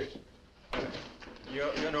 3 beers. Yo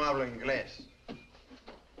no hablo inglés.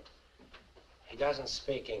 He doesn't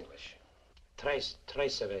speak English. Tres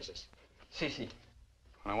cervezas. Sí, sí.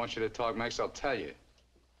 When I want you to talk, Max, I'll tell you.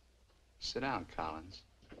 Sit down, Collins.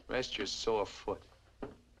 Rest your sore foot.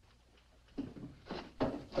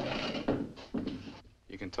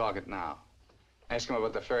 You can talk it now. Ask him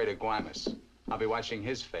about the ferry to Guaymas. I'll be watching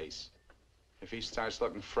his face. If he starts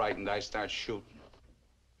looking frightened, I start shooting.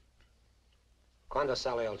 ¿Cuándo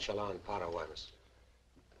sale el chalán para Guaymas?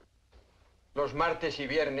 Los martes y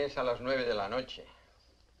viernes a las 9 de la noche.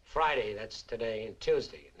 Friday, that's today, and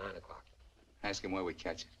Tuesday at 9 o'clock. Ask him where we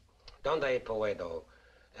catch it. ¿Dónde puedo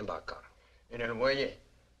embarcar? En el muelle.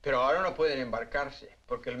 Pero ahora no pueden embarcarse,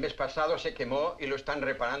 porque el mes pasado se quemó y lo están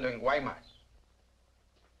reparando en Guaymas.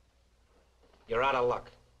 You're out of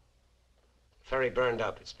luck. Ferry burned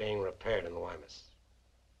up. It's being repaired in the Guaymas.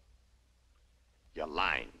 You're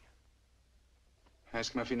lying.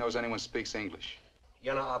 Ask him if he knows anyone speaks English.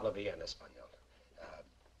 Yo no hablo bien español.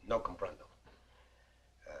 No comprendo.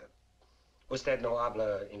 Usted no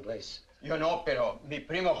habla inglés. Yo no, pero mi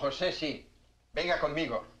primo José sí. Venga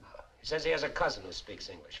conmigo. He says he has a cousin who speaks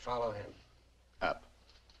English. Follow him. Up.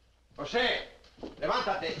 José,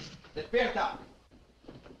 levántate. Despierta.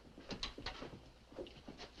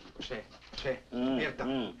 José,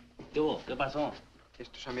 despierta. ¿Qué hubo? ¿Qué pasó?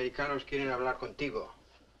 Estos americanos quieren hablar contigo.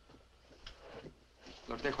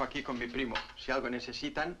 Los dejo aquí con mi primo. Si algo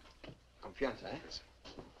necesitan, confianza, ¿eh?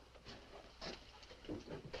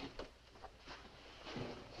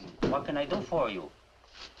 What can I do for you?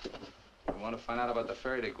 I want to find out about the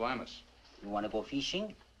ferry to Guaymas. You want to go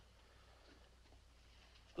fishing?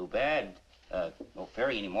 Too bad. No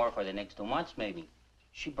ferry anymore for the next 2 months, maybe.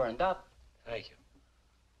 She burned up. Thank you.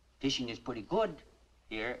 Fishing is pretty good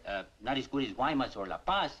here. Not as good as Guaymas or La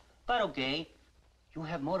Paz, but okay. You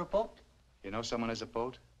have motorboat? You know someone has a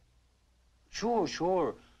boat?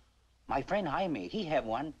 Sure. My friend Jaime, he have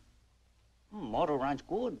one. Motor runs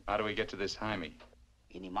good. How do we get to this Jaime?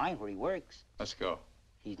 In the mine where he works. Let's go.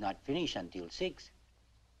 He's not finished until 6.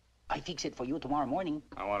 I fix it for you tomorrow morning.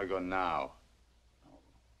 I want to go now.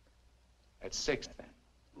 At 6, then.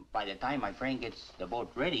 By the time my friend gets the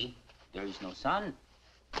boat ready, there is no sun.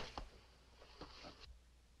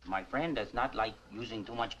 My friend does not like using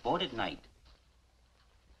too much boat at night.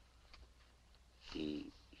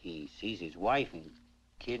 He sees his wife and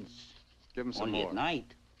kids Give him some only more. at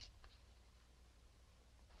night.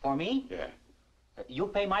 For me? Yeah. You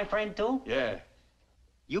pay my friend too? Yeah.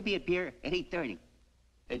 You be at pier at 8:30.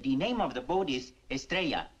 The name of the boat is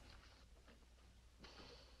Estrella.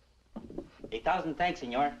 1,000 thanks,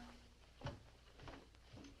 senor.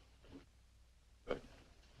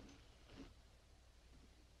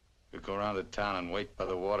 We'll go around the town and wait by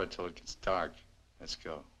the water till it gets dark. Let's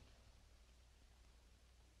go.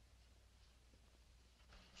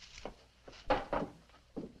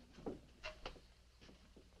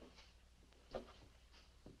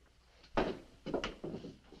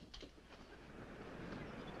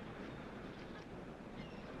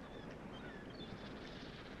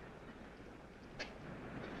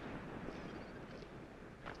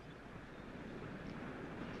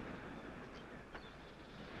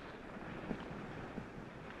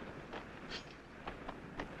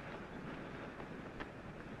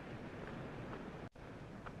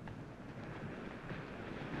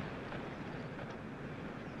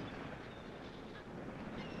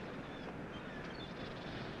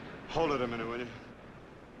 Hold it a minute, will you?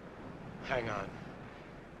 Hang on.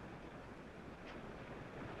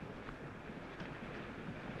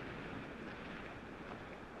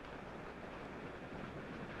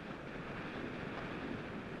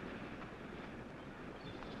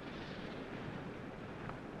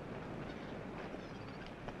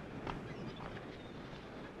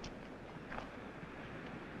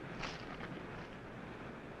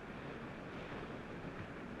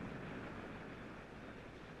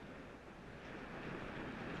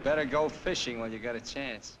 Better go fishing when you got a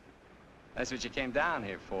chance. That's what you came down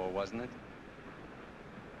here for, wasn't it?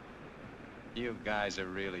 You guys are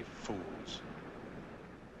really fools.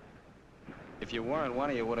 If you weren't, one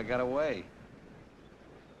of you would have got away.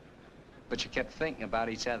 But you kept thinking about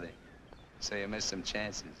each other, so you missed some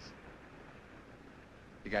chances.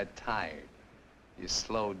 You got tired. You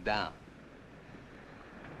slowed down.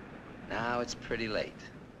 Now it's pretty late.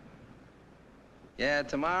 Yeah,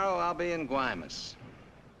 tomorrow I'll be in Guaymas.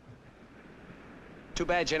 Too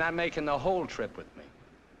bad you're not making the whole trip with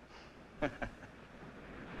me.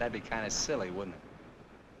 That'd be kind of silly, wouldn't it?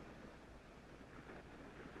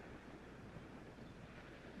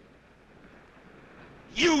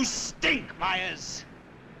 You stink, Myers.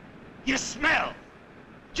 You smell,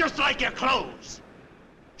 just like your clothes.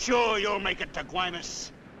 Sure, you'll make it to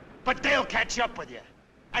Guaymas, but they'll catch up with you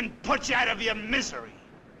and put you out of your misery.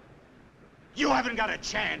 You haven't got a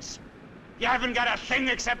chance. You haven't got a thing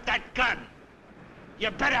except that gun. You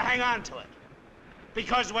better hang on to it,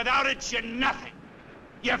 because without it, you're nothing.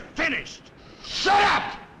 You're finished. Shut up!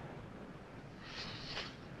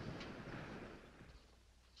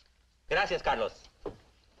 Gracias, Carlos.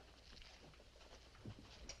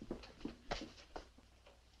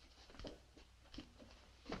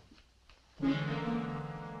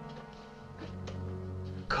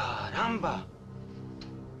 Caramba.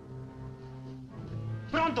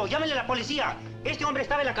 Pronto, llámenle a la policía. Este hombre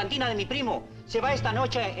estaba en la cantina de mi primo. Se va esta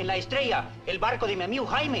noche en la Estrella, el barco de mi amigo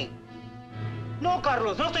Jaime. No,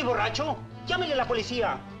 Carlos, no estoy borracho. Llámenle a la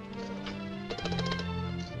policía.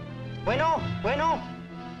 Bueno,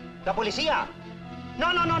 la policía.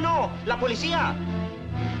 No, la policía.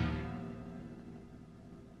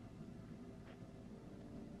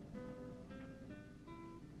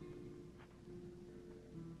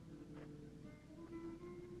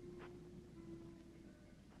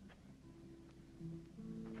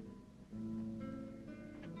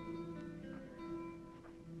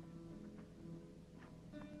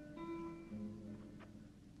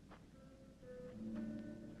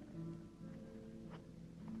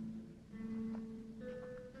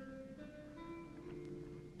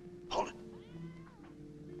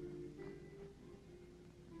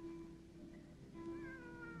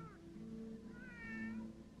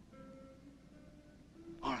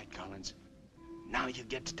 All right, Collins. Now you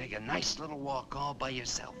get to take a nice little walk all by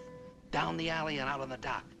yourself. Down the alley and out on the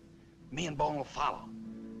dock. Me and Bowen will follow.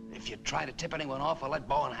 If you try to tip anyone off, I'll let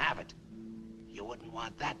Bowen have it. You wouldn't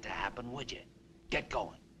want that to happen, would you? Get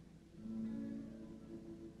going.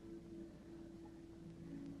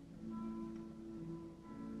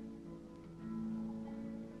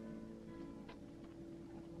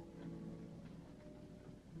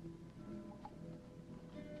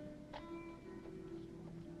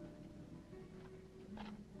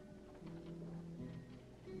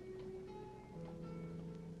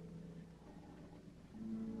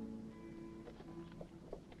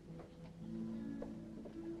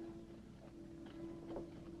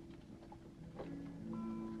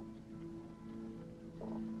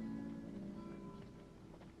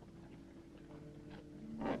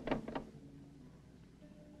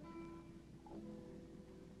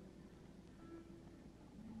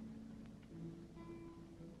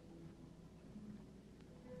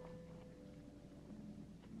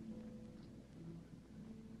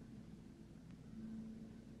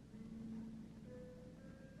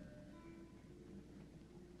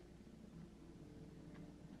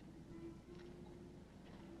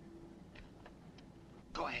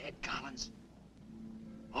 Go ahead, Collins.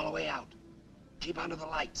 All the way out. Keep under the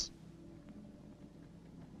lights.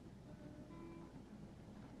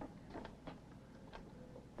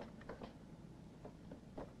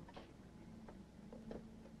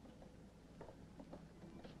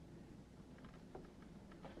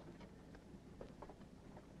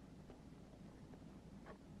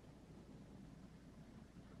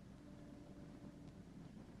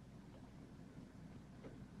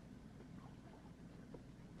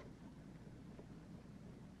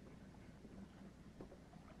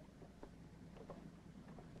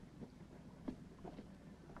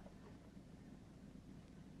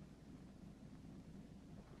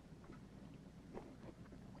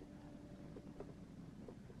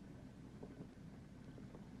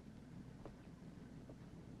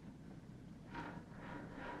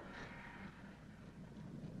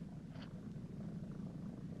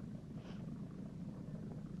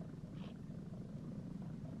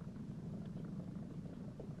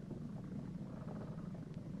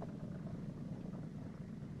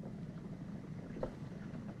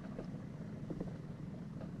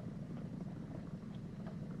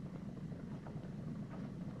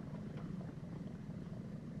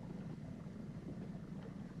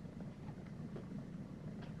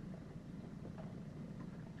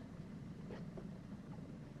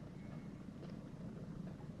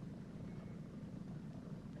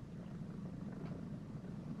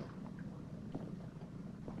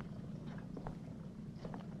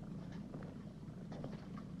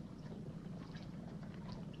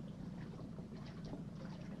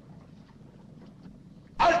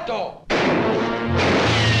 ¡Alto!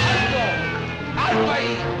 ¡Alto! ¡Alto ahí!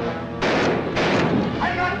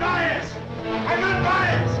 I'm not biased! I'm not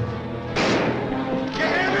biased! You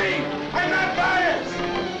hear me? I'm not biased!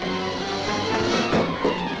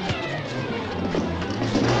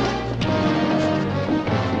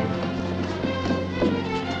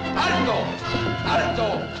 ¡Alto!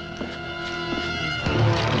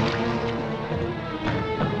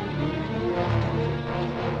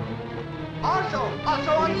 ¡Alto!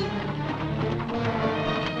 ¡Alto ahí!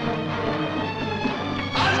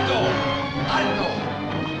 ¡Alto! ¡Alto!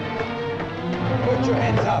 Put your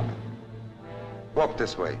hands up. Walk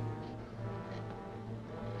this way.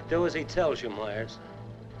 Do as he tells you, Myers.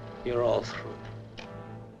 You're all through.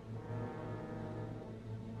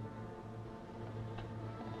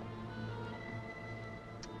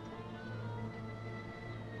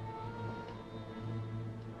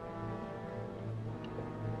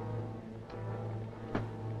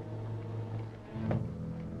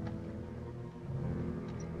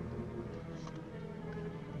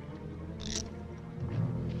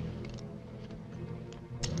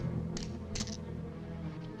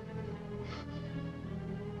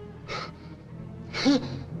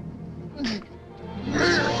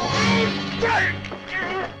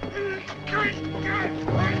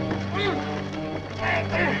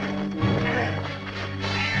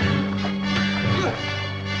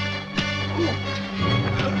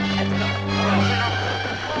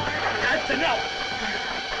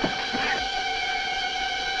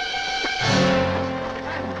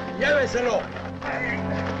 Lléveselo.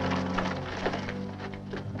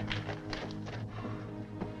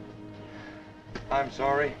 I'm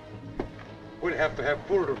sorry. We'll have to have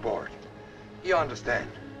full report. You understand?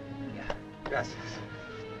 Yeah. Gracias.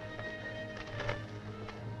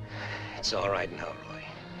 It's all right now, Roy.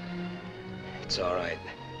 It's all right.